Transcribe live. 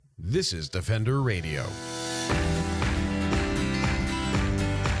This is Defender Radio.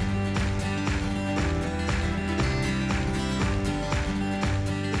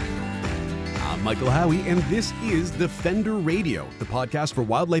 I'm Michael Howie, and this is Defender Radio, the podcast for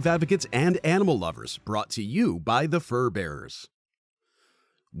wildlife advocates and animal lovers, brought to you by the Fur Bearers.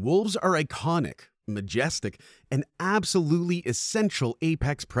 Wolves are iconic, majestic, and absolutely essential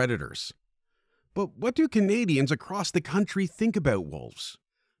apex predators. But what do Canadians across the country think about wolves?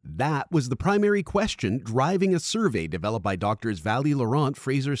 That was the primary question driving a survey developed by Doctors Valerie Laurent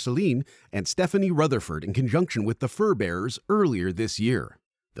Fraser-Céline and Stephanie Rutherford in conjunction with the Fur Bearers earlier this year.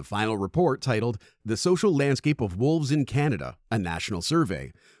 The final report, titled The Social Landscape of Wolves in Canada, a National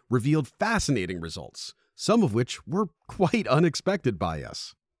Survey, revealed fascinating results, some of which were quite unexpected by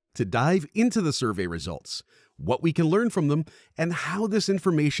us. To dive into the survey results, what we can learn from them, and how this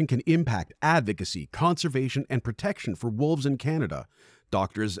information can impact advocacy, conservation, and protection for wolves in Canada,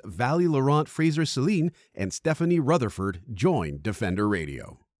 Doctors Valerie Laurent Fraser-Céline and Stephanie Rutherford join Defender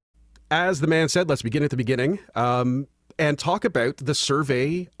Radio. As the man said, let's begin at the beginning and talk about the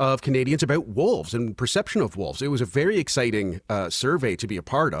survey of Canadians about wolves and perception of wolves. It was a very exciting survey to be a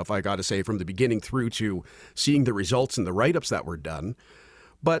part of, I got to say, from the beginning through to seeing the results and the write-ups that were done.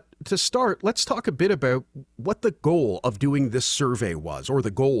 But to start, let's talk a bit about what the goal of doing this survey was, or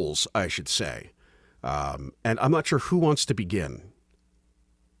the goals, I should say. And I'm not sure who wants to begin.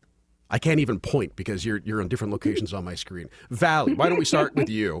 I can't even point because you're on different locations on my screen. Valerie, why don't we start with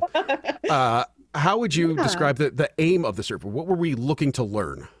you? How would you describe the aim of the survey? What were we looking to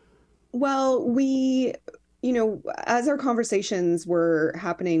learn? Well, as our conversations were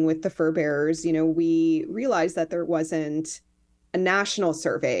happening with the Fur Bearers, we realized that there wasn't a national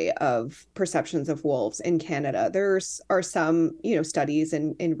survey of perceptions of wolves in Canada. There are some, studies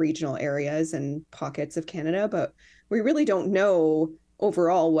in regional areas and pockets of Canada, but we really don't know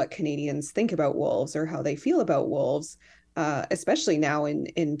overall what Canadians think about wolves or how they feel about wolves, especially now in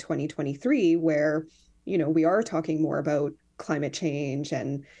 2023, where, we are talking more about climate change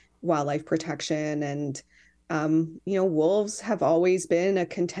and wildlife protection. And, wolves have always been a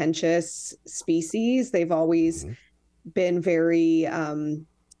contentious species. They've always been very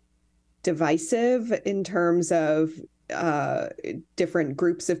divisive in terms of different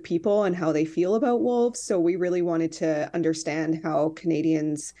groups of people and how they feel about wolves. So we really wanted to understand how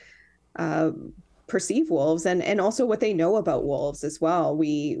Canadians perceive wolves and also what they know about wolves as well.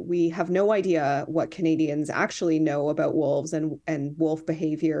 We have no idea what Canadians actually know about wolves and wolf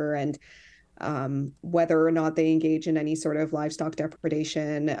behavior and whether or not they engage in any sort of livestock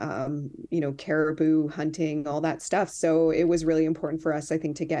depredation, caribou hunting, all that stuff. So it was really important for us, I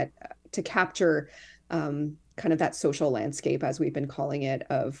think, to capture kind of that social landscape, as we've been calling it,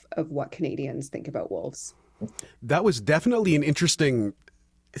 of what Canadians think about wolves. That was definitely an interesting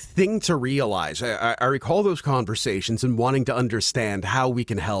thing to realize. I recall those conversations and wanting to understand how we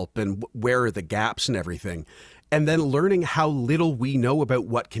can help and where are the gaps and everything. And then learning how little we know about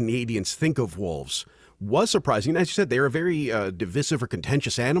what Canadians think of wolves was surprising. As you said, they're a very divisive or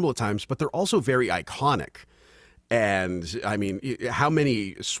contentious animal at times, but they're also very iconic. And I mean, how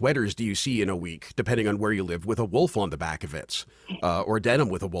many sweaters do you see in a week, depending on where you live, with a wolf on the back of it, or denim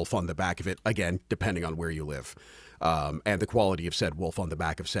with a wolf on the back of it, again, depending on where you live, and the quality of said wolf on the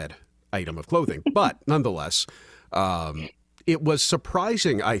back of said item of clothing. But nonetheless, it was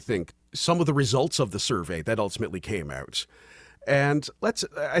surprising, I think, some of the results of the survey that ultimately came out. And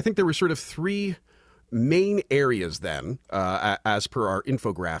I think there were sort of three main areas then, as per our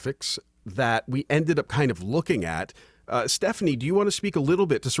infographics, that we ended up kind of looking at. Stephanie, do you want to speak a little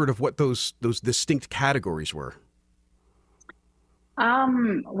bit to sort of what those distinct categories were?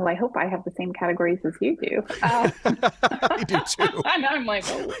 Well, I hope I have the same categories as you do. I do too. And I'm like,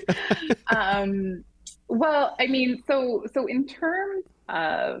 well, I mean, so in terms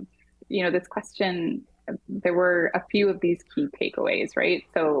of, this question, there were a few of these key takeaways, right?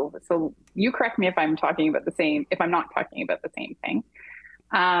 So you correct me if I'm not talking about the same thing.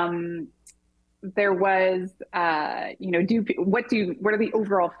 There was, what are the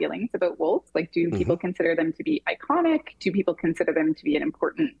overall feelings about wolves? Like, do people consider them to be iconic? Do people consider them to be an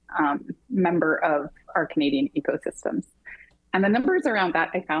important member of our Canadian ecosystems? And the numbers around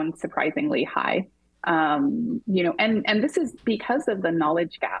that I found surprisingly high. And this is because of the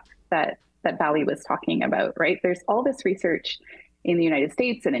knowledge gap that Valerie was talking about, right? There's all this research in the United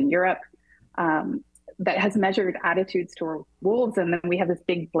States and in Europe that has measured attitudes toward wolves, and then we have this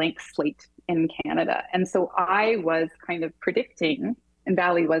big blank slate in Canada. And so I was kind of predicting, and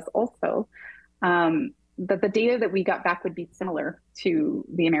Valerie was also, that the data that we got back would be similar to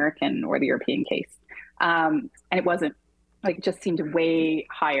the American or the European case. And it wasn't. like just seemed way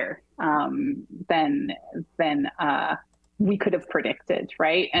higher than we could have predicted,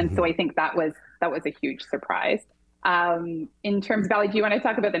 right? And so I think that was a huge surprise. In terms of Valley, do you want to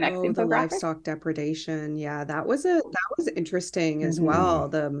talk about the next infographic? The livestock depredation. Yeah, that was interesting as well.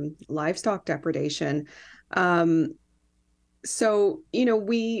 The livestock depredation. So,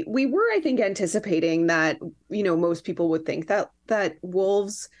 we were, I think, anticipating that, most people would think that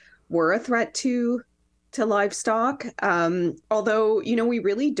wolves were a threat to livestock. Although, we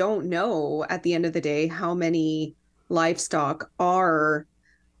really don't know at the end of the day how many livestock are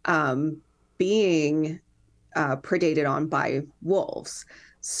being predated on by wolves.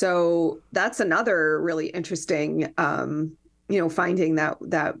 So that's another really interesting finding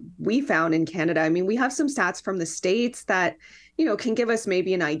that we found in Canada. I mean, we have some stats from the States that, can give us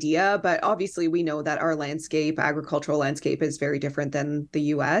maybe an idea, but obviously we know that our agricultural landscape is very different than the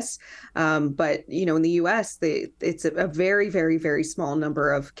US. But, in the US, it's a very, very, very small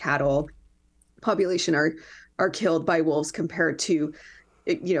number of cattle population are killed by wolves compared to,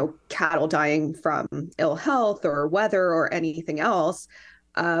 cattle dying from ill health or weather or anything else.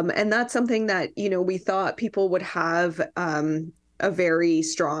 And that's something that, we thought people would have a very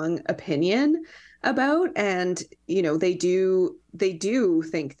strong opinion about. And, they do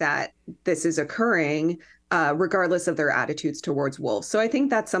think that this is occurring, regardless of their attitudes towards wolves. So I think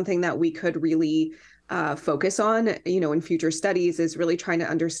that's something that we could really focus on, in future studies, is really trying to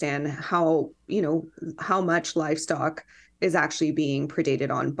understand how much livestock is actually being predated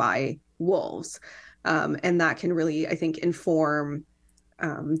on by wolves. And that can really, I think, inform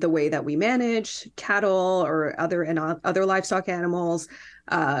the way that we manage cattle or other livestock animals,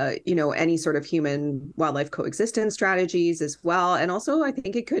 any sort of human wildlife coexistence strategies as well. And also, I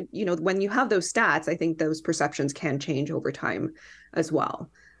think it could, when you have those stats, I think those perceptions can change over time as well.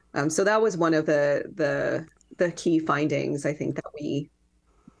 So that was one of the key findings, I think,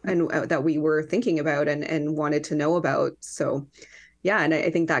 that we were thinking about and wanted to know about. So, yeah, and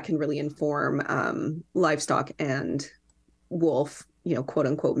I think that can really inform livestock and wolf, quote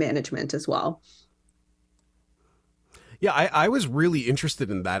unquote, management as well. Yeah, I was really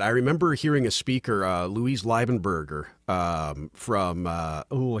interested in that. I remember hearing a speaker, Louise Liebenberger, from, I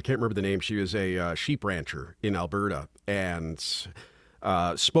can't remember the name. She was a sheep rancher in Alberta, and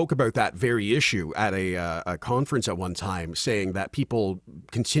spoke about that very issue at a conference at one time, saying that people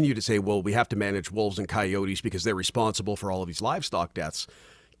continue to say, well, we have to manage wolves and coyotes because they're responsible for all of these livestock deaths.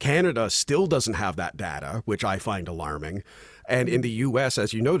 Canada still doesn't have that data, which I find alarming. And in the U.S.,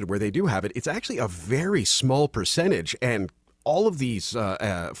 as you noted, where they do have it, it's actually a very small percentage. And all of these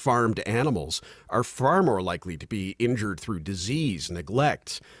farmed animals are far more likely to be injured through disease,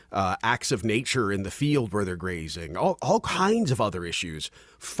 neglect, acts of nature in the field where they're grazing, all kinds of other issues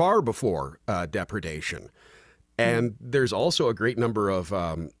far before depredation. And there's also a great number of,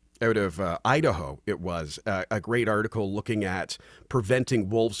 out of Idaho, it was a great article looking at preventing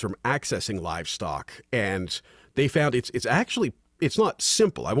wolves from accessing livestock. And they found it's not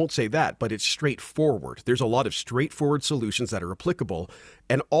simple, I won't say that, but it's straightforward. There's a lot of straightforward solutions that are applicable,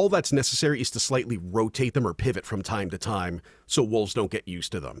 and all that's necessary is to slightly rotate them or pivot from time to time so wolves don't get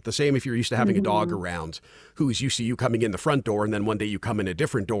used to them. The same if you're used to having a dog around who's used to you coming in the front door, and then one day you come in a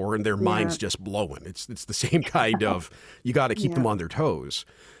different door and their mind's just blowing. It's the same kind of, you got to keep them on their toes.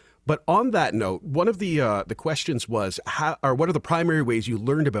 But on that note, one of the questions was, what are the primary ways you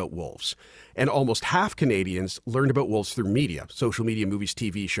learned about wolves? And almost half Canadians learned about wolves through media, social media, movies,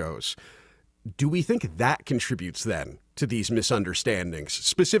 TV shows. Do we think that contributes then to these misunderstandings,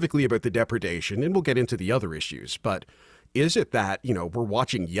 specifically about the depredation? And we'll get into the other issues. But is it that, we're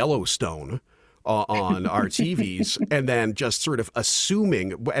watching Yellowstone on our TVs and then just sort of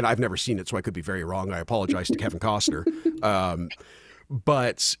assuming, and I've never seen it, so I could be very wrong. I apologize to Kevin Costner.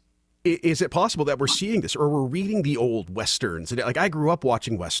 But is it possible that we're seeing this, or we're reading the old Westerns? Like, I grew up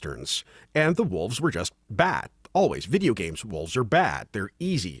watching Westerns, and the wolves were just bad. Always. Video games, wolves are bad. They're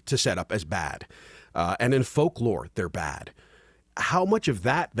easy to set up as bad. And in folklore, they're bad. How much of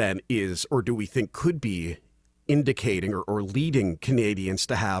that then is, or do we think could be, indicating or leading Canadians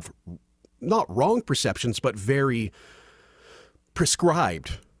to have not wrong perceptions, but very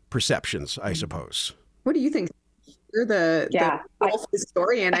prescribed perceptions, I suppose? What do you think? You're the wolf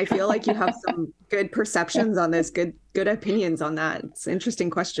historian. I feel like you have some good perceptions on this, good opinions on that. It's an interesting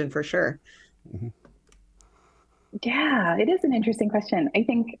question for sure. Yeah, it is an interesting question.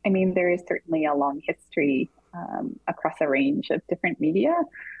 I mean, there is certainly a long history across a range of different media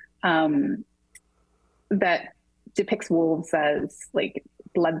that depicts wolves as like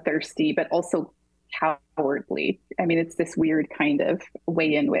bloodthirsty, but also cowardly. I mean, it's this weird kind of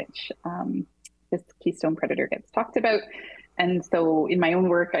way in which this keystone predator gets talked about. And so in my own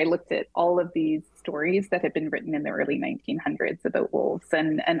work, I looked at all of these stories that had been written in the early 1900s about wolves,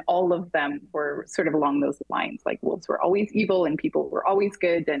 and all of them were sort of along those lines, like wolves were always evil and people were always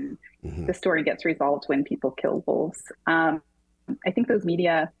good, and the story gets resolved when people kill wolves. I think those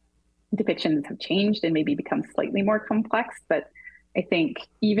media depictions have changed and maybe become slightly more complex, but I think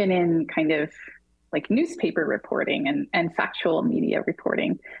even in kind of like newspaper reporting and factual media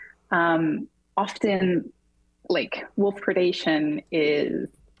reporting, often like wolf predation is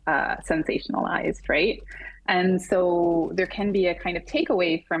sensationalized, right? And so there can be a kind of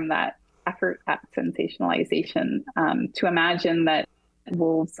takeaway from that effort at sensationalization to imagine that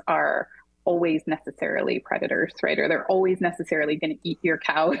wolves are always necessarily predators, right? Or they're always necessarily going to eat your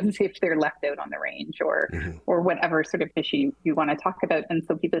cows if they're left out on the range, or whatever sort of issue you want to talk about. And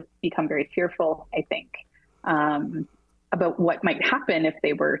so people become very fearful, I think, about what might happen if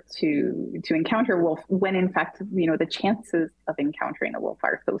they were to encounter a wolf, when in fact, you know, the chances of encountering a wolf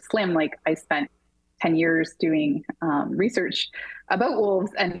are so slim. Like I spent 10 years doing research about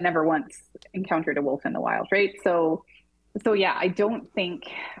wolves and never once encountered a wolf in the wild, right? So yeah, I think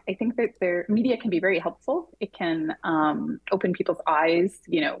that their media can be very helpful. It can open people's eyes,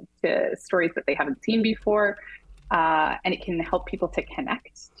 you know, to stories that they haven't seen before. And it can help people to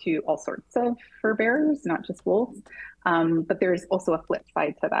connect to all sorts of fur bearers, not just wolves. But there's also a flip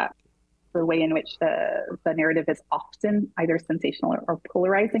side to that. The way in which the narrative is often either sensational or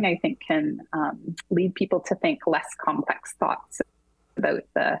polarizing, I think can lead people to think less complex thoughts about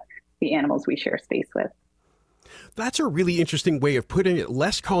the animals we share space with. That's a really interesting way of putting it,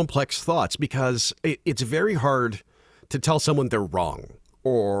 less complex thoughts, because it's very hard to tell someone they're wrong.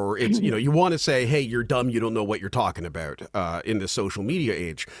 Or it's, you know, you want to say, hey, you're dumb, you don't know what you're talking about in the social media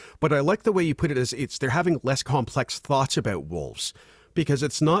age. But I like the way you put it as they're having less complex thoughts about wolves, because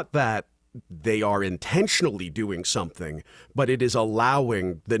it's not that they are intentionally doing something, but it is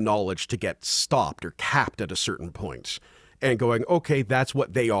allowing the knowledge to get stopped or capped at a certain point and going, okay, that's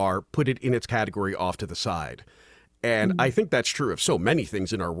what they are, put it in its category off to the side. And I think that's true of so many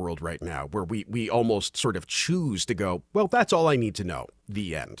things in our world right now, where we almost sort of choose to go, well, that's all I need to know,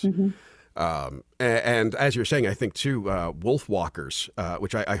 the end. And as you're saying, I think too, Wolf Walkers,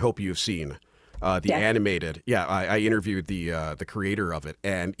 which I hope you've seen, the animated. Yeah, I interviewed the creator of it,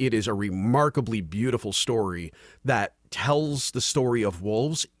 and it is a remarkably beautiful story that tells the story of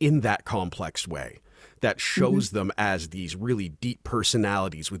wolves in that complex way, that shows them as these really deep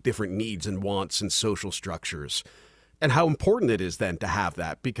personalities with different needs and wants and social structures. And how important it is then to have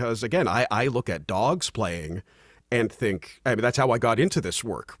that, because again, I look at dogs playing and think, I mean, that's how I got into this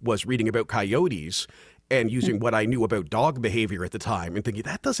work, was reading about coyotes and using what I knew about dog behavior at the time and thinking,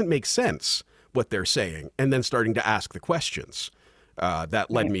 that doesn't make sense, what they're saying. And then starting to ask the questions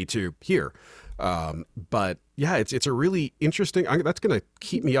that led me to here. But yeah, it's a really interesting, that's going to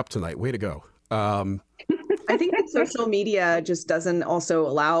keep me up tonight. Way to go. I think that social media just doesn't also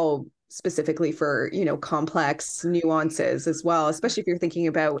allow specifically for, you know, complex nuances as well, especially if you're thinking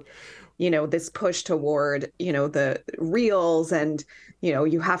about, you know, this push toward, you know, the reels and, you know,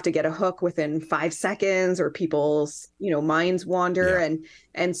 you have to get a hook within 5 seconds or people's, you know, minds wander.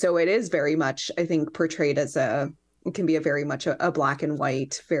 And so it is very much, I think, portrayed as it can be a very much a black and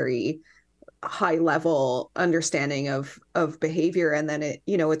white, very high level understanding of behavior. And then it,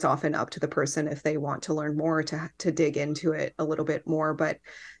 you know, it's often up to the person if they want to learn more to dig into it a little bit more. But,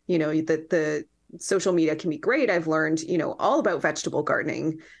 you know, the social media can be great. I've learned, you know, all about vegetable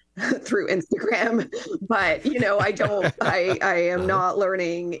gardening through Instagram, but, you know, I am not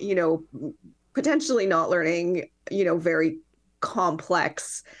learning, you know, potentially not learning, you know, very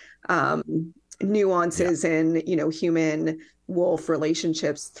complex nuances in, you know, human wolf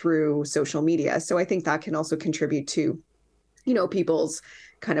relationships through social media. So I think that can also contribute to, you know, people's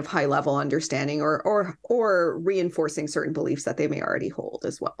kind of high level understanding or reinforcing certain beliefs that they may already hold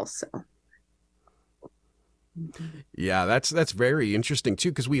as well. So yeah, that's very interesting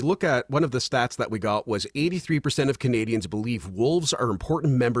too, because we look at one of the stats that we got was 83% of Canadians believe wolves are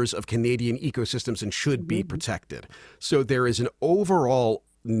important members of Canadian ecosystems and should be protected. So there is an overall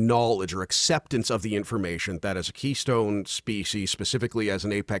knowledge or acceptance of the information that as a keystone species, specifically as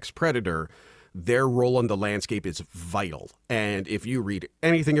an apex predator, their role on the landscape is vital. And if you read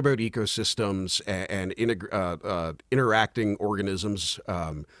anything about ecosystems and interacting organisms,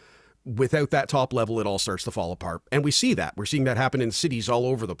 without that top level, it all starts to fall apart. And we see that. We're seeing that happen in cities all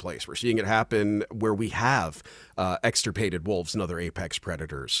over the place. We're seeing it happen where we have extirpated wolves and other apex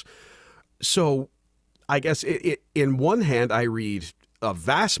predators. So I guess in one hand, I read a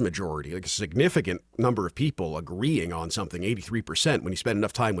vast majority, like a significant number of people agreeing on something, 83%. When you spend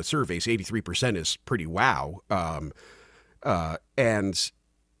enough time with surveys, 83% is pretty wow. And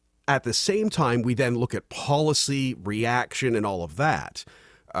at the same time, we then look at policy, reaction, and all of that.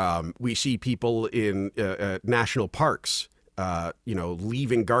 We see people in national parks,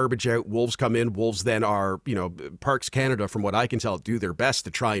 leaving garbage out. Wolves come in. Wolves then are, Parks Canada, from what I can tell, do their best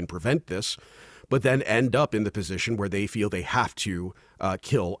to try and prevent this, but then end up in the position where they feel they have to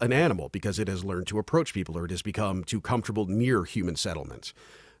kill an animal because it has learned to approach people or it has become too comfortable near human settlement.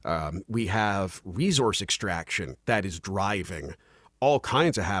 We have resource extraction that is driving all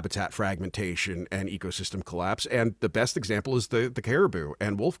kinds of habitat fragmentation and ecosystem collapse. And the best example is the caribou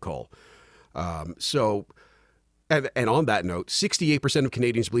and wolf cull. And on that note, 68% of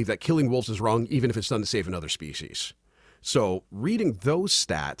Canadians believe that killing wolves is wrong, even if it's done to save another species. So reading those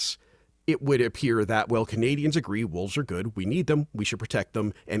stats, it would appear that, well, Canadians agree wolves are good. We need them. We should protect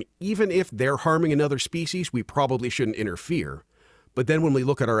them. And even if they're harming another species, we probably shouldn't interfere. But then when we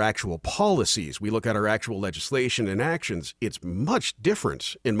look at our actual policies, we look at our actual legislation and actions, it's much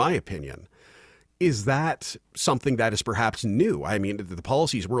different, in my opinion. Is that something that is perhaps new? I mean, the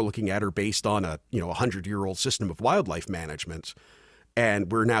policies we're looking at are based on a 100-year-old system of wildlife management.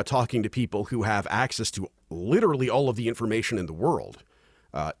 And we're now talking to people who have access to literally all of the information in the world.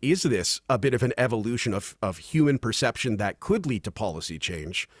 Is this a bit of an evolution of human perception that could lead to policy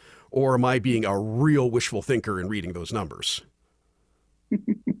change? Or am I being a real wishful thinker in reading those numbers?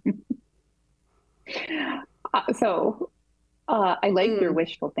 I like your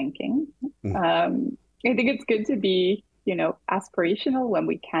wishful thinking. I think it's good to be, aspirational when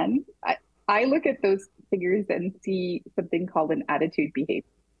we can. I look at those figures and see something called an attitude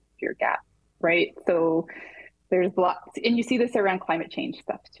behavior gap, right? So there's lots, and you see this around climate change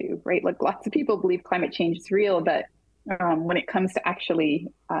stuff too, right? Like lots of people believe climate change is real, but when it comes to actually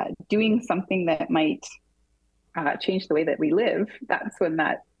doing something that might change the way that we live, that's when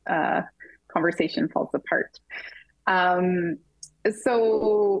that conversation falls apart.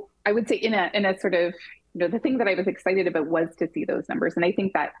 So I would say in a sort of, the thing that I was excited about was to see those numbers. And I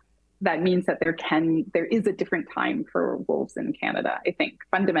think that means that there is a different time for wolves in Canada. I think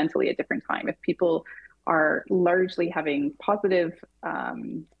fundamentally a different time. If people are largely have positive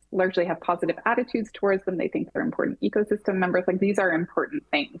attitudes towards them, they think they're important ecosystem members, like these are important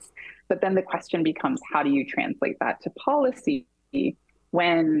things. But then the question becomes, how do you translate that to policy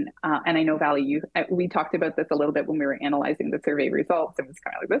when, and I know Vali, we talked about this a little bit when we were analyzing the survey results. It was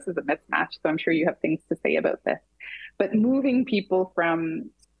kind of like, this is a mismatch. So I'm sure you have things to say about this. But moving people from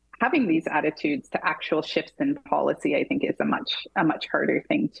having these attitudes to actual shifts in policy, I think is a much harder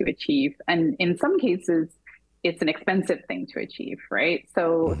thing to achieve. And in some cases, it's an expensive thing to achieve, right?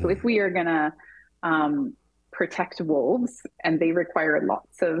 So if we are gonna protect wolves and they require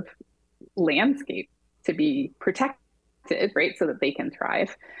lots of landscape to be protected, right, so that they can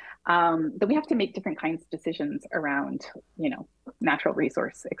thrive, then we have to make different kinds of decisions around, natural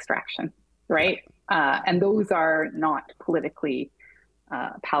resource extraction, right? And those are not politically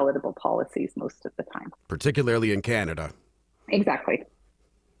palatable policies most of the time. Particularly in Canada. Exactly.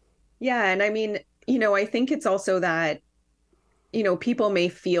 Yeah, and I mean, I think it's also that, people may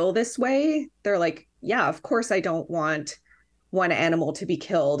feel this way. They're like, yeah, of course I don't want one animal to be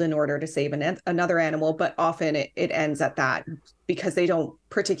killed in order to save another animal, but often it ends at that because they don't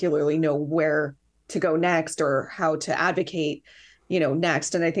particularly know where to go next or how to advocate,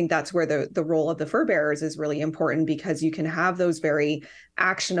 next. And I think that's where the role of the fur bearers is really important, because you can have those very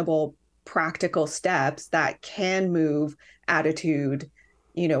actionable, practical steps that can move attitude,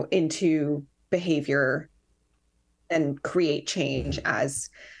 into behavior and create change as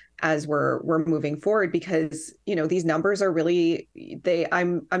we're moving forward, because these numbers are really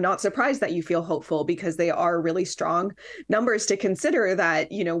I'm not surprised that you feel hopeful, because they are really strong numbers to consider that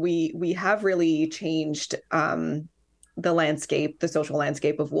we have really changed the social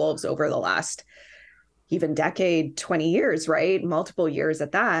landscape of wolves over the last even decade, 20 years, right? Multiple years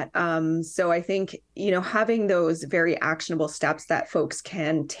at that. So I think, having those very actionable steps that folks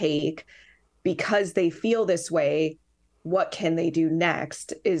can take because they feel this way, what can they do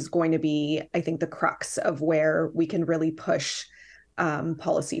next is going to be, I think, the crux of where we can really push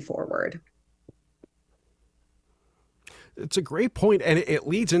policy forward. It's a great point, and it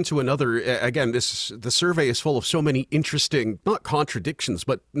leads into another. Again, the survey is full of so many interesting, not contradictions,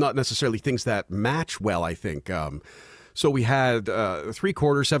 but not necessarily things that match well, I think. So we had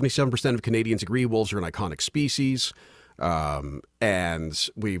 77% of Canadians agree wolves are an iconic species. And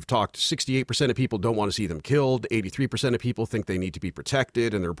we've talked 68% of people don't want to see them killed. 83% of people think they need to be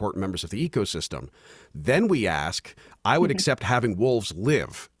protected and they're important members of the ecosystem. Then we ask, I would accept having wolves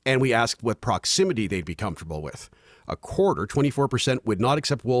live. And we ask what proximity they'd be comfortable with. A quarter, 24%, would not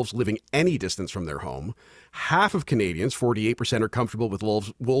accept wolves living any distance from their home. Half of Canadians, 48%, are comfortable with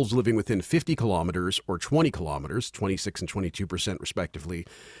wolves living within 50 kilometers or 20 kilometers, 26 and 22% respectively.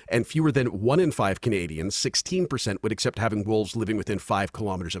 And fewer than 1 in 5 Canadians, 16%, would accept having wolves living within 5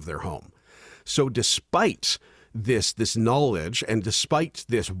 kilometers of their home. So despite this knowledge and despite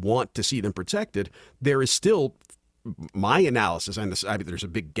this want to see them protected, there is still, my analysis, and this, I mean, there's a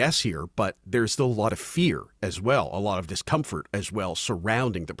big guess here, but there's still a lot of fear as well, a lot of discomfort as well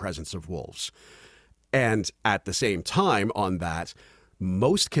surrounding the presence of wolves. And at the same time on that,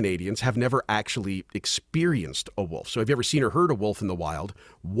 most Canadians have never actually experienced a wolf. So have you ever seen or heard a wolf in the wild?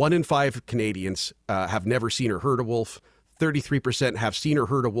 1 in 5 Canadians have never seen or heard a wolf. 33% have seen or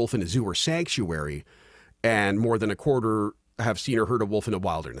heard a wolf in a zoo or sanctuary. And more than a quarter have seen or heard a wolf in a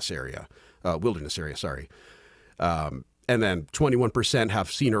wilderness area. And then 21%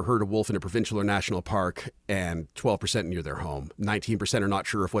 have seen or heard a wolf in a provincial or national park, and 12% near their home. 19% are not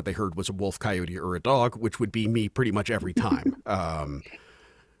sure if what they heard was a wolf, coyote, or a dog, which would be me pretty much every time.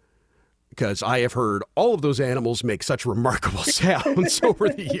 Because I have heard all of those animals make such remarkable sounds over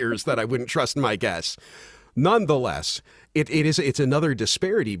the years that I wouldn't trust my guess. Nonetheless, it's another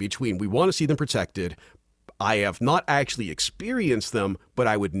disparity between we want to see them protected. I have not actually experienced them, but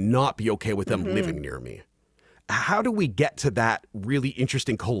I would not be okay with them living near me. How do we get to that really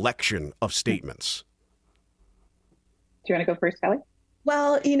interesting collection of statements? Do you want to go first, Kelly?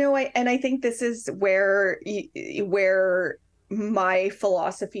 Well, I think this is where my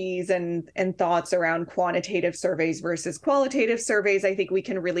philosophies and thoughts around quantitative surveys versus qualitative surveys, I think we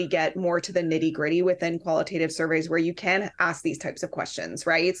can really get more to the nitty gritty within qualitative surveys where you can ask these types of questions,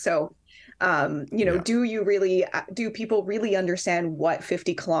 right? So, do people really understand what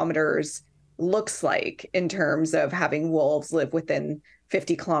 50 kilometers looks like in terms of having wolves live within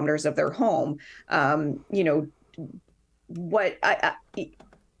 50 kilometers of their home?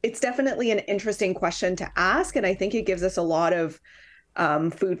 It's definitely an interesting question to ask. And I think it gives us a lot of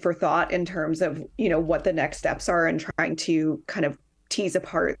food for thought in terms of, what the next steps are in trying to kind of tease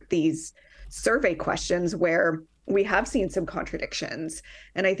apart these survey questions where we have seen some contradictions.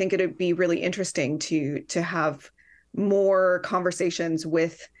 And I think it'd be really interesting to have more conversations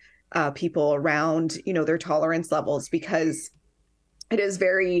with people around, their tolerance levels, because it is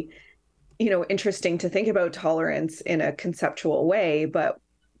very, interesting to think about tolerance in a conceptual way, but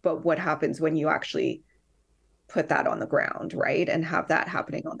what happens when you actually put that on the ground, right? And have that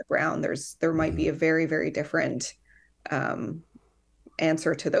happening on the ground, there might be a very, very different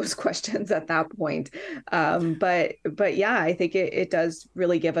answer to those questions at that point. But yeah, I think it does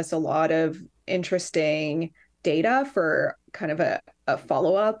really give us a lot of interesting data for kind of a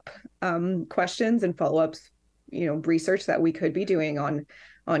follow-up questions and follow-ups, research that we could be doing on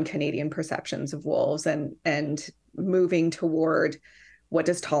Canadian perceptions of wolves and moving toward what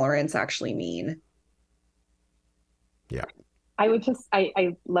does tolerance actually mean. Yeah. I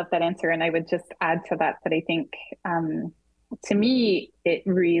love that answer. And I would just add to that I think, to me, it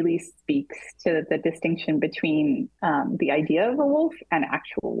really speaks to the distinction between the idea of a wolf and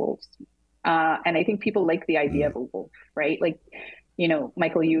actual wolves. And I think people like the idea of a wolf, right? Like,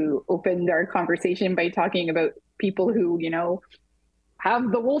 Michael, you opened our conversation by talking about people who,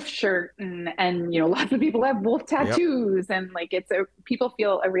 have the wolf shirt and lots of people have wolf tattoos. Yep. And like, people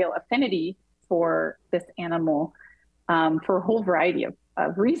feel a real affinity for this animal for a whole variety of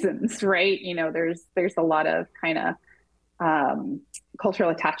reasons, right? There's a lot of kind of cultural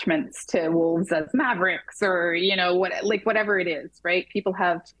attachments to wolves as mavericks or, whatever it is, right? People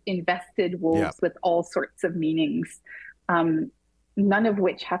have invested wolves with all sorts of meanings, none of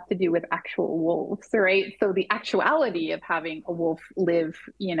which have to do with actual wolves, right? So the actuality of having a wolf live,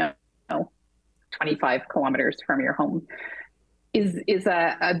 25 kilometers from your home is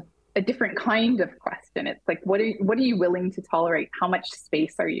a different kind of question. It's like, what are you willing to tolerate? How much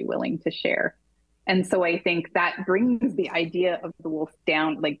space are you willing to share? And so I think that brings the idea of the wolf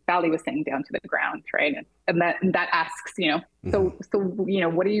down, like Valley was saying, down to the ground, right? And that asks, so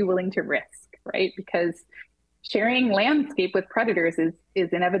what are you willing to risk, right? Because sharing landscape with predators is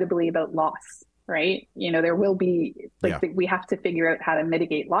inevitably about loss, right? There will be we have to figure out how to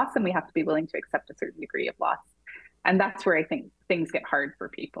mitigate loss, and we have to be willing to accept a certain degree of loss. And that's where I think things get hard for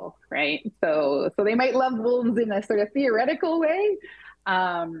people, right? So they might love wolves in a sort of theoretical way,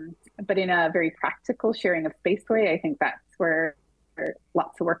 but in a very practical sharing of space way, I think that's where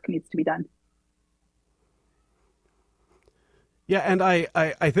lots of work needs to be done. Yeah, and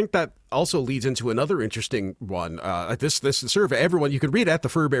I think that also leads into another interesting one. This survey, everyone, you can read it at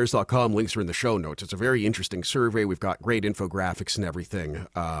thefurbears.com. Links are in the show notes. It's a very interesting survey. We've got great infographics and everything.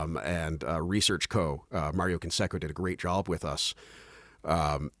 And Research Co. Mario Canseco did a great job with us.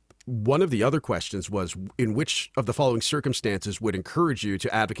 One of the other questions was, in which of the following circumstances would encourage you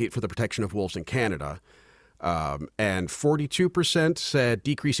to advocate for the protection of wolves in Canada? And 42% said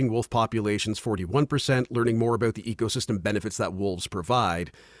decreasing wolf populations, 41% learning more about the ecosystem benefits that wolves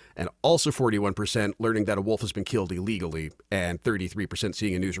provide, and also 41% learning that a wolf has been killed illegally, and 33%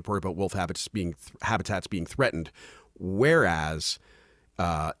 seeing a news report about wolf habitats being threatened. Whereas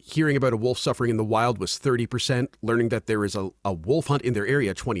hearing about a wolf suffering in the wild was 30%, learning that there is a wolf hunt in their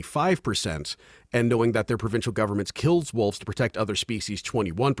area, 25%, and knowing that their provincial governments kills wolves to protect other species,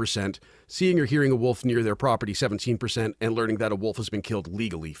 21%, seeing or hearing a wolf near their property, 17%, and learning that a wolf has been killed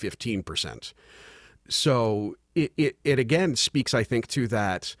legally, 15%. So it again speaks, I think, to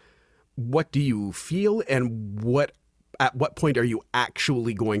that, what do you feel, and at what point are you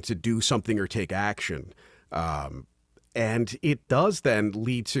actually going to do something or take action? And it does then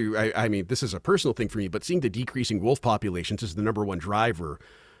lead to, I mean, this is a personal thing for me, but seeing the decreasing wolf populations as the number one driver,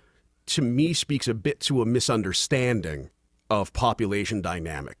 to me, speaks a bit to a misunderstanding of population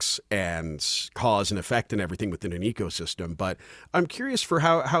dynamics and cause and effect and everything within an ecosystem. But I'm curious for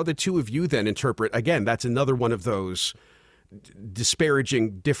how the two of you then interpret, again, that's another one of those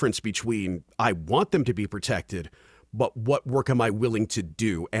disparaging difference between, I want them to be protected, but what work am I willing to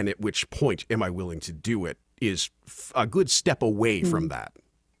do, and at which point am I willing to do it, is a good step away from that.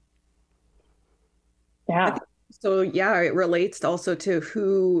 Yeah. So yeah, it relates also to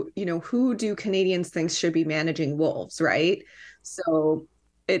who do Canadians think should be managing wolves, right? So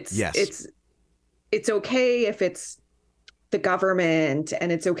it's okay if it's the government,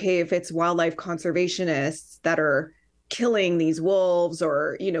 and it's okay if it's wildlife conservationists that are killing these wolves,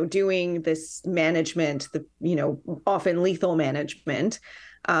 or doing this management, often lethal management.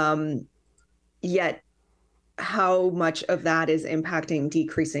 Yet how much of that is impacting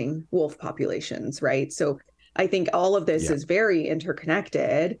decreasing wolf populations, right? So I think all of this is very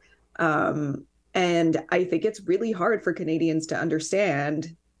interconnected. And I think it's really hard for Canadians to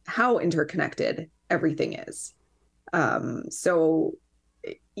understand how interconnected everything is. So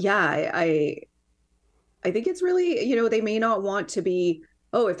yeah, I think it's really, they may not want to be,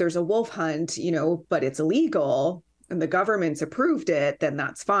 if there's a wolf hunt, but it's illegal and the government's approved it, then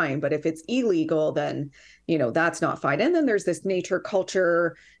that's fine. But if it's illegal, then, that's not fine. And then there's this nature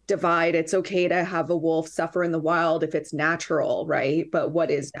culture divide. It's okay to have a wolf suffer in the wild if it's natural, right? But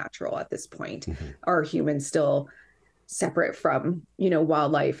what is natural at this point? Mm-hmm. Are humans still separate from,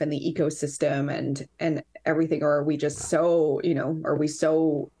 wildlife and the ecosystem and everything? Or are we just so, are we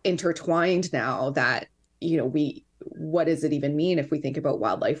so intertwined now that, what does it even mean if we think about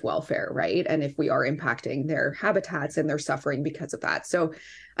wildlife welfare, right? And if we are impacting their habitats and they're suffering because of that. So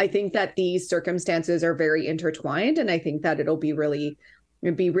I think that these circumstances are very intertwined. And I think that it'd be really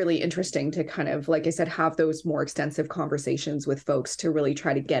interesting to kind of, like I said, have those more extensive conversations with folks to really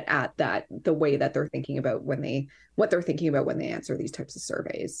try to get at that, the way that they're thinking about what they're thinking about when they answer these types of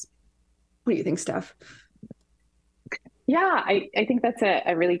surveys. What do you think, Steph? Yeah, I think that's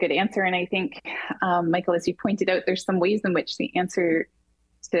a really good answer. And I think, Michael, as you pointed out, there's some ways in which the answers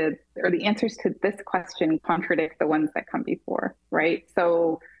to this question contradict the ones that come before, right?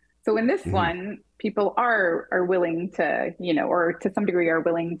 So in this one, people are willing to, or to some degree are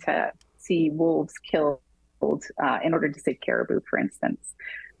willing to see wolves killed in order to save caribou, for instance.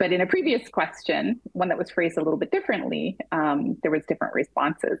 But in a previous question, one that was phrased a little bit differently, there was different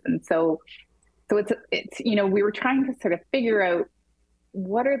responses. And so it's we were trying to sort of figure out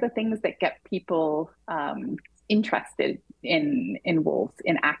what are the things that get people interested in wolves,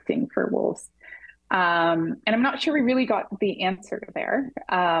 in acting for wolves. And I'm not sure we really got the answer there.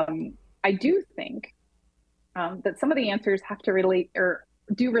 I do think that some of the answers have to relate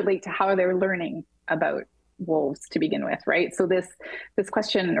to how they're learning about wolves to begin with, right? So this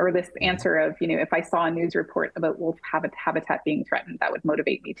question, or this answer of, if I saw a news report about wolf habitat being threatened, that would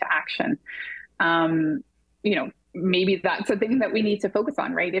motivate me to action. Maybe that's a thing that we need to focus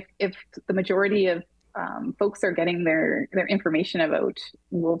on, right? If the majority of folks are getting their information about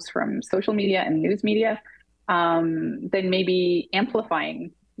wolves from social media and news media, then maybe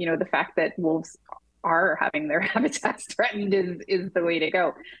amplifying, the fact that wolves are having their habitats threatened is the way to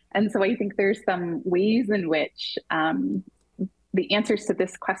go. And so I think there's some ways in which the answers to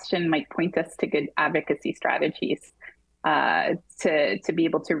this question might point us to good advocacy strategies to be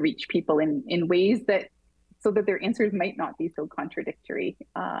able to reach people in ways that so that their answers might not be so contradictory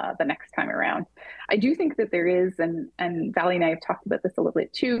the next time around. I do think that there is, and Vali and I have talked about this a little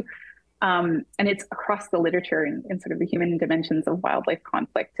bit too, and it's across the literature in sort of the human dimensions of wildlife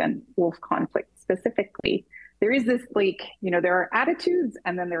conflict and wolf conflict specifically. There is this, like, there are attitudes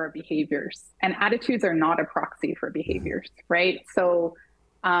and then there are behaviors, and attitudes are not a proxy for behaviors, right? So,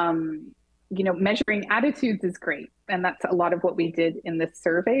 measuring attitudes is great. And that's a lot of what we did in this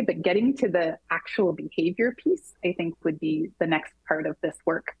survey, but getting to the actual behavior piece, I think, would be the next part of this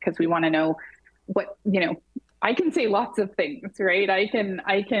work, because we want to know what, I can say lots of things, right? I can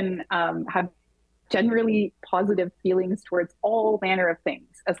have generally positive feelings towards all manner of things,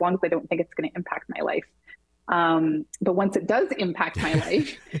 as long as I don't think it's going to impact my life. But once it does impact my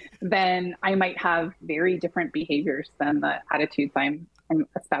life, then I might have very different behaviors than the attitudes I'm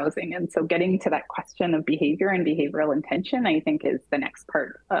espousing. And so getting to that question of behavior and behavioral intention, I think, is the next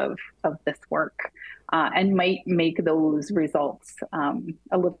part of this work, and might make those results a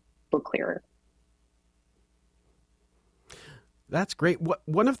little clearer. That's great.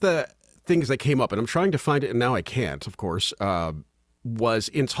 One of the things that came up, and I'm trying to find it and now I can't, of course, was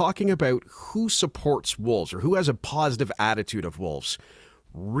in talking about who supports wolves or who has a positive attitude of wolves.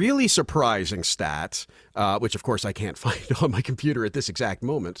 Really surprising stat, which of course I can't find on my computer at this exact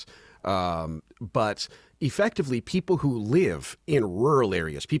moment. But effectively, people who live in rural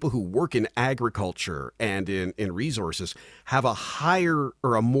areas, people who work in agriculture and in resources, have a higher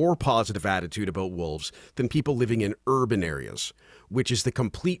or a more positive attitude about wolves than people living in urban areas, which is the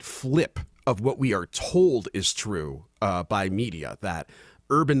complete flip of what we are told is true by media, that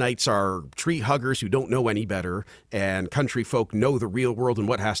urbanites are tree huggers who don't know any better, and country folk know the real world and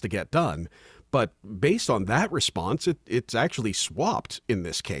what has to get done. But based on that response, it's actually swapped in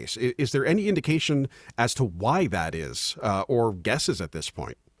this case. Is there any indication as to why that is, or guesses at this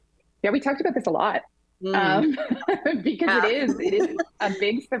point? Yeah, we talked about this a lot, because it is a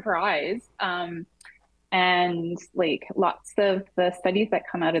big surprise. And like lots of the studies that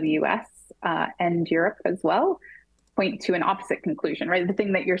come out of the US and Europe as well point to an opposite conclusion, right? The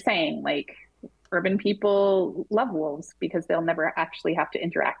thing that you're saying, like, urban people love wolves because they'll never actually have to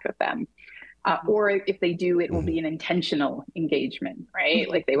interact with them. Or if they do, it will be an intentional engagement, right?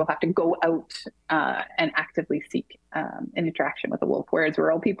 Like they will have to go out and actively seek an interaction with a wolf, whereas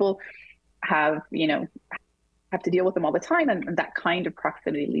rural people have to deal with them all the time, and that kind of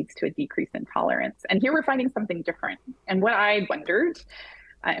proximity leads to a decrease in tolerance. And here we're finding something different. And what I wondered,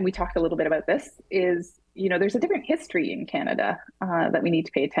 and we talked a little bit about this, is there's a different history in Canada that we need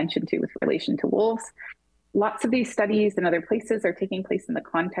to pay attention to with relation to wolves. Lots of these studies in other places are taking place in the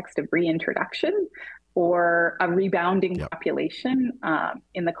context of reintroduction or a rebounding population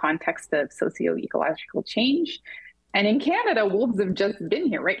in the context of socio-ecological change. And in Canada, wolves have just been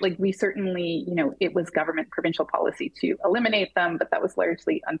here, right? Like we certainly, it was government provincial policy to eliminate them, but that was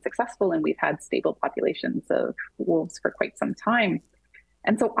largely unsuccessful. And we've had stable populations of wolves for quite some time.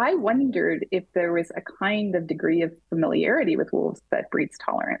 And so I wondered if there was a kind of degree of familiarity with wolves that breeds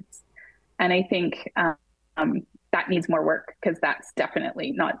tolerance. And I think that needs more work, because that's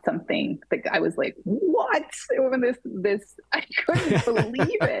definitely not something that I was like, what? When this I couldn't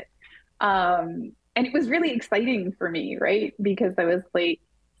believe it. And it was really exciting for me, right? Because I was like,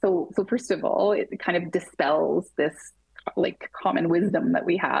 so first of all, it kind of dispels this like common wisdom that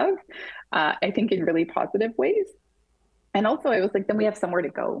we have, I think, in really positive ways. And also I was like, then we have somewhere to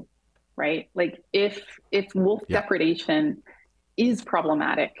go, right? Like if wolf depredation is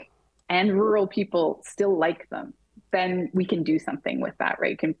problematic and rural people still like them, then we can do something with that,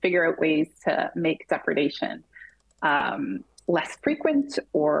 right? We can figure out ways to make depredation less frequent,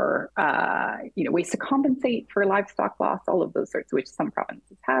 or ways to compensate for livestock loss, all of those sorts, which some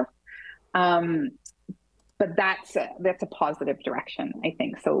provinces have. But that's a positive direction, I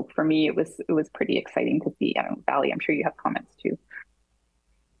think. So for me, it was pretty exciting to see. I don't know, Vali, I'm sure you have comments too.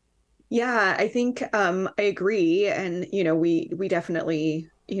 Yeah, I think I agree. And, we definitely,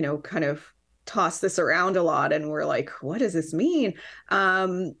 kind of toss this around a lot, and we're like, what does this mean?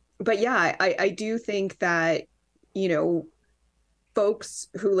 But yeah, I do think that, folks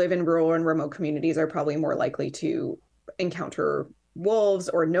who live in rural and remote communities are probably more likely to encounter wolves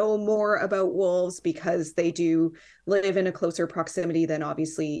or know more about wolves because they do live in a closer proximity than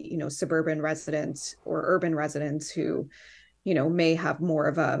obviously, suburban residents or urban residents who, may have more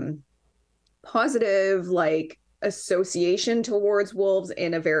of a positive like association towards wolves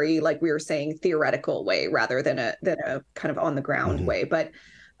in a very, like we were saying, theoretical way rather than a kind of on the ground way. But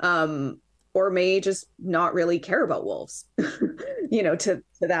or may just not really care about wolves, to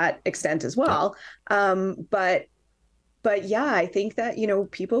that extent as well. But but yeah, I think that,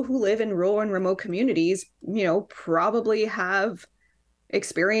 people who live in rural and remote communities, probably have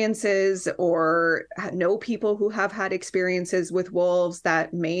experiences or know people who have had experiences with wolves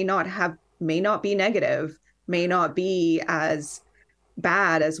that may not be negative, may not be as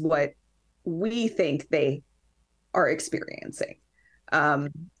bad as what we think they are experiencing.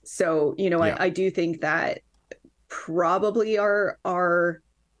 So, Yeah. I do think that probably our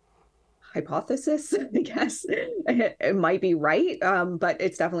hypothesis, I guess, it might be right, but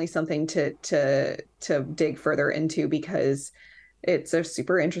it's definitely something to dig further into, because it's a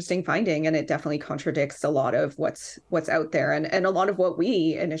super interesting finding, and it definitely contradicts a lot of what's out there, and a lot of what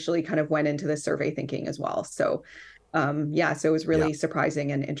we initially kind of went into the survey thinking as well. So so it was Yeah. really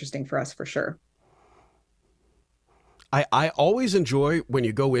surprising and interesting for us, for sure. I always enjoy when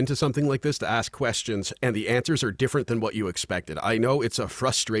you go into something like this to ask questions and the answers are different than what you expected. I know it's a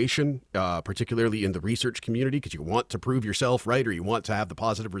frustration, particularly in the research community, because you want to prove yourself right, or you want to have the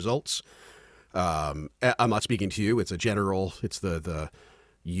positive results. I'm not speaking to you. It's a general, it's the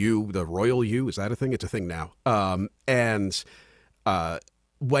royal you. Is that a thing? It's a thing now.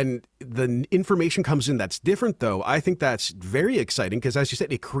 When the information comes in that's different, though, I think that's very exciting, because, as you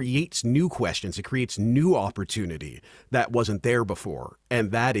said, it creates new questions. It creates new opportunity that wasn't there before.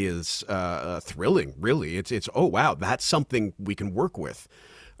 And that is thrilling, really. It's oh, wow, that's something we can work with.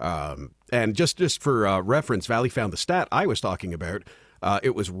 And just for reference, Valley found the stat I was talking about.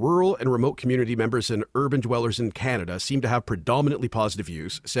 It was rural and remote community members and urban dwellers in Canada seem to have predominantly positive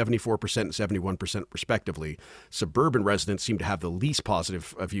views, 74% and 71% respectively. Suburban residents seem to have the least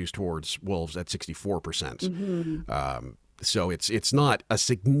positive views towards wolves at 64%. So it's not a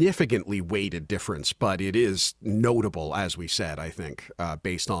significantly weighted difference, but it is notable, as we said, I think,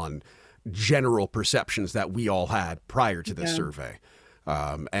 based on general perceptions that we all had prior to this survey.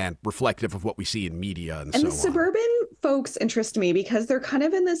 And reflective of what we see in media and so on. And the suburban folks interest me because they're kind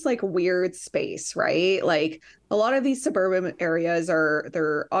of in this like weird space, right? Like a lot of these suburban areas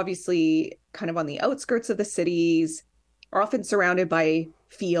they're obviously kind of on the outskirts of the cities, are often surrounded by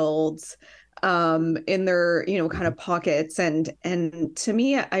fields, in their, kind of pockets. And to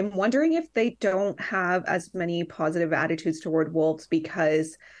me, I'm wondering if they don't have as many positive attitudes toward wolves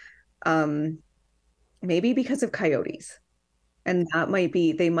because, maybe because of coyotes. And that might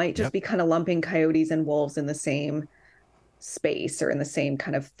be, they might just be kind of lumping coyotes and wolves in the same space or in the same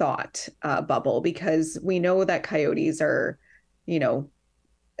kind of thought bubble, because we know that coyotes are,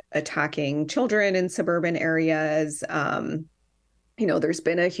 attacking children in suburban areas. There's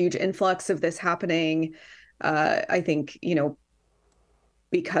been a huge influx of this happening. I think,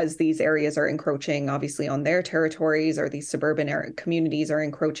 because these areas are encroaching obviously on their territories, or these suburban communities are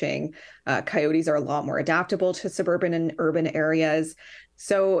encroaching, coyotes are a lot more adaptable to suburban and urban areas.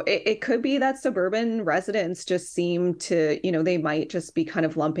 So it could be that suburban residents just seem to, they might just be kind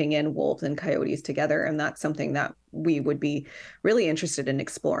of lumping in wolves and coyotes together. And that's something that we would be really interested in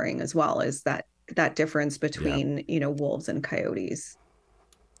exploring as well, is that difference between, wolves and coyotes.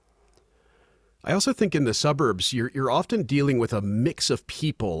 I also think in the suburbs, you're often dealing with a mix of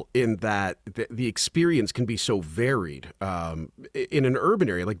people, in that the experience can be so varied. In an urban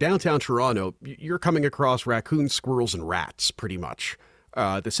area like downtown Toronto, you're coming across raccoons, squirrels, and rats pretty much.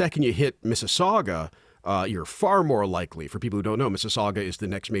 The second you hit Mississauga, you're far more likely, for people who don't know, Mississauga is the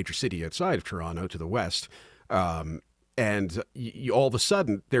next major city outside of Toronto to the west. And you, all of a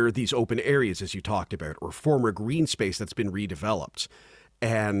sudden, there are these open areas, as you talked about, or former green space that's been redeveloped.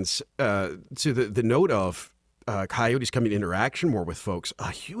 And to the note of coyotes coming in interaction more with folks,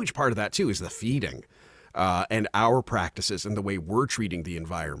 a huge part of that, too, is the feeding and our practices and the way we're treating the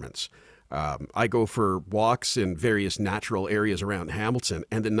environments. I go for walks in various natural areas around Hamilton,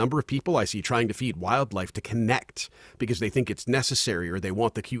 and the number of people I see trying to feed wildlife to connect because they think it's necessary, or they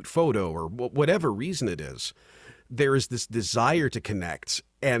want the cute photo, or whatever reason it is. There is this desire to connect,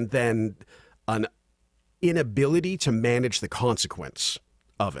 and then an inability to manage the consequence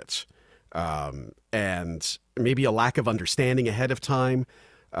of it, and maybe a lack of understanding ahead of time.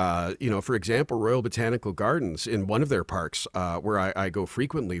 For example, Royal Botanical Gardens, in one of their parks, where I go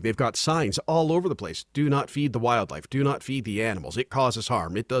frequently, they've got signs all over the place. Do not feed the wildlife. Do not feed the animals. It causes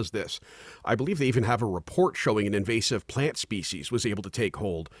harm. It does this. I believe they even have a report showing an invasive plant species was able to take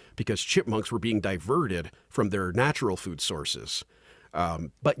hold because chipmunks were being diverted from their natural food sources.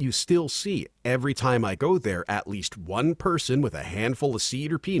 But you still see, every time I go there, at least one person with a handful of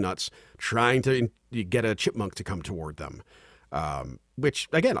seed or peanuts trying to get a chipmunk to come toward them. Which,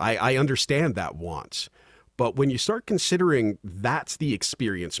 again, I understand that want. But when you start considering that's the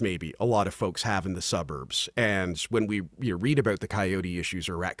experience maybe a lot of folks have in the suburbs, and when we read about the coyote issues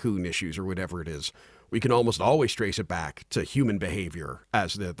or raccoon issues or whatever it is, we can almost always trace it back to human behavior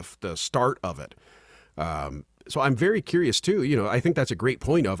as the start of it. So I'm very curious too, I think that's a great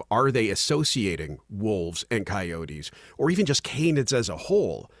point of, are they associating wolves and coyotes, or even just canids as a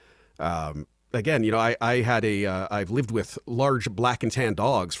whole? Again, I've lived with large black and tan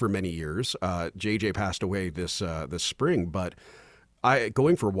dogs for many years. JJ passed away this spring, but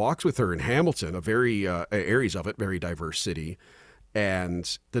going for walks with her in Hamilton, a very areas of it, very diverse city.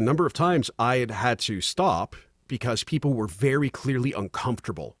 And the number of times I had to stop because people were very clearly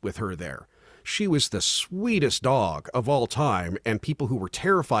uncomfortable with her there. She was the sweetest dog of all time, and people who were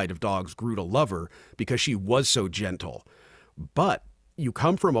terrified of dogs grew to love her because she was so gentle. But you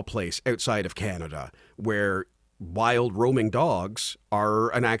come from a place outside of Canada where wild roaming dogs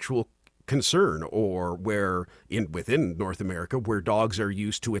are an actual concern, or within North America, where dogs are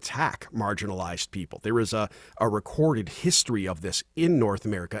used to attack marginalized people. There is a recorded history of this in North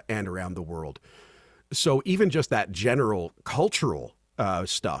America and around the world. So even just that general cultural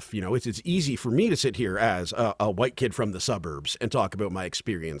stuff, it's easy for me to sit here as a white kid from the suburbs and talk about my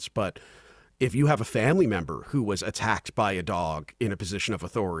experience. But if you have a family member who was attacked by a dog in a position of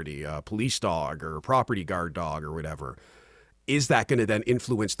authority, a police dog or a property guard dog or whatever, is that going to then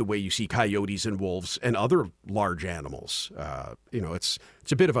influence the way you see coyotes and wolves and other large animals? It's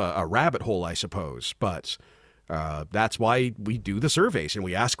a bit of a rabbit hole, I suppose, but that's why we do the surveys and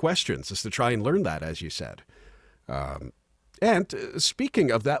we ask questions, is to try and learn that, as you said. And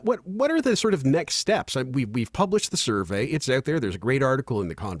speaking of that, what are the sort of next steps? We've published the survey. It's out there. There's a great article in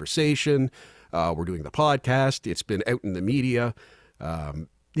The Conversation. We're doing the podcast. It's been out in the media.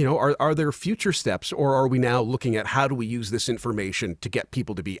 Are there future steps, or are we now looking at how do we use this information to get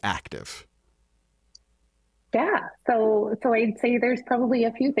people to be active? Yeah, so I'd say there's probably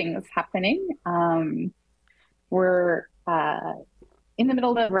a few things happening. We're in the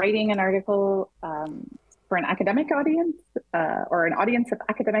middle of writing an article for an academic audience, or an audience of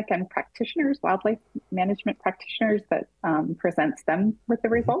academic and practitioners, wildlife management practitioners, that presents them with the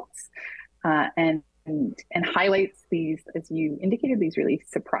results and highlights these, as you indicated, these really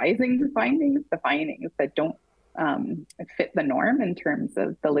surprising findings, the findings that don't fit the norm in terms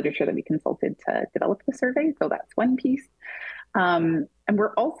of the literature that we consulted to develop the survey. So that's one piece. And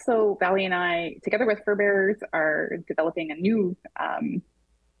we're also, Valley and I, together with Fur Bearers, are developing a new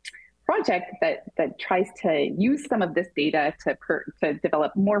project that tries to use some of this data to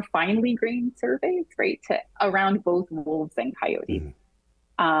develop more finely grained surveys, right, around both wolves and coyotes.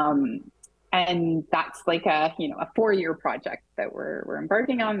 And that's like a 4-year project that we're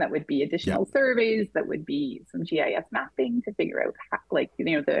embarking on. That would be additional surveys, that would be some GIS mapping to figure out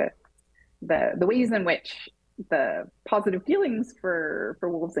the ways in which the positive feelings for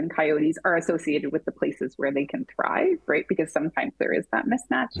wolves and coyotes are associated with the places where they can thrive, right? Because sometimes there is that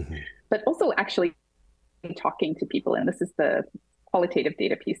mismatch, but also actually talking to people. And this is the qualitative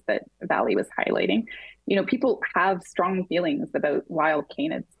data piece that Valley was highlighting. People have strong feelings about wild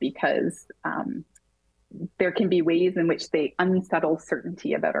canids because there can be ways in which they unsettle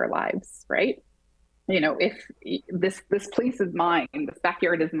certainty about our lives, right? If this place is mine, this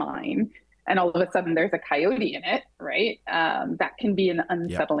backyard is mine, and all of a sudden there's a coyote in it, right? That can be an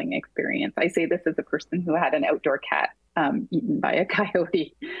unsettling experience. I say this as a person who had an outdoor cat eaten by a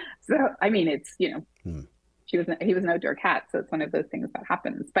coyote. So, I mean, it's, he was an outdoor cat, so it's one of those things that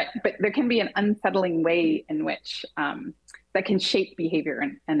happens. But there can be an unsettling way in which that can shape behavior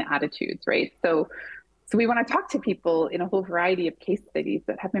and attitudes, right? So we want to talk to people in a whole variety of case studies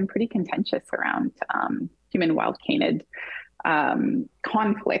that have been pretty contentious around human wild canid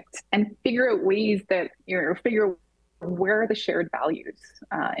conflict, and figure out ways that figure out where are the shared values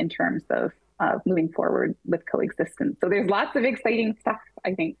in terms of moving forward with coexistence. So there's lots of exciting stuff,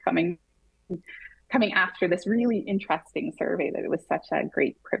 I think, coming after this really interesting survey that it was such a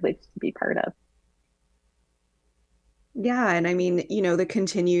great privilege to be part of. Yeah, and I mean, the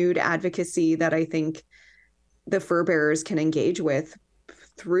continued advocacy that I think the Fur Bearers can engage with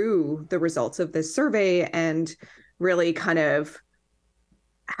through the results of this survey, and really kind of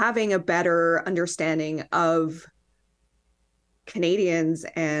having a better understanding of Canadians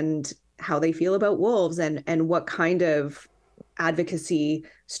and how they feel about wolves, and what kind of advocacy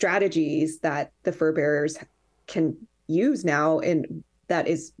strategies that the Fur Bearers can use now, and that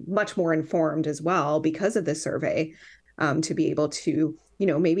is much more informed as well because of this survey, to be able to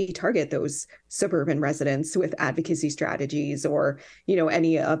maybe target those suburban residents with advocacy strategies, or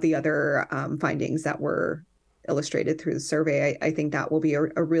any of the other findings that were illustrated through the survey. I think that will be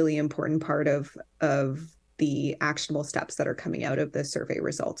a really important part of the actionable steps that are coming out of the survey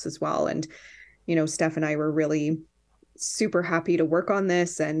results as well. And Steph and I were really super happy to work on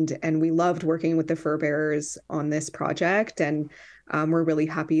this, and we loved working with the Fur Bearers on this project, and we're really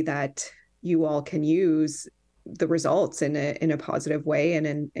happy that you all can use the results in a positive way,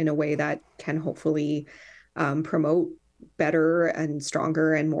 and in a way that can hopefully promote better and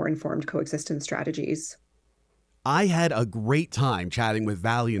stronger and more informed coexistence strategies. I had a great time chatting with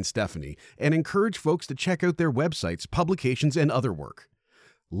Vali and Stephanie, and encourage folks to check out their websites, publications, and other work.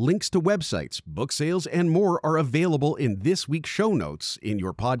 Links to websites, book sales, and more are available in this week's show notes in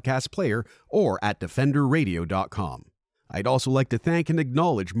your podcast player or at defenderradio.com. I'd also like to thank and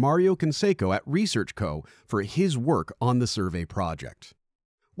acknowledge Mario Canseco at Research Co. for his work on the survey project.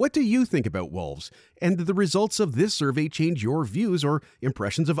 What do you think about wolves, and did the results of this survey change your views or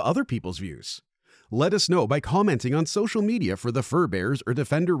impressions of other people's views? Let us know by commenting on social media for the Fur Bearers or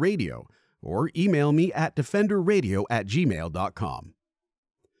Defender Radio, or email me at defenderradio@gmail.com.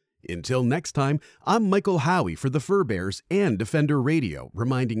 Until next time, I'm Michael Howie for the Fur Bearers and Defender Radio,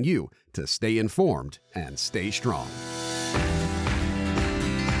 reminding you to stay informed and stay strong.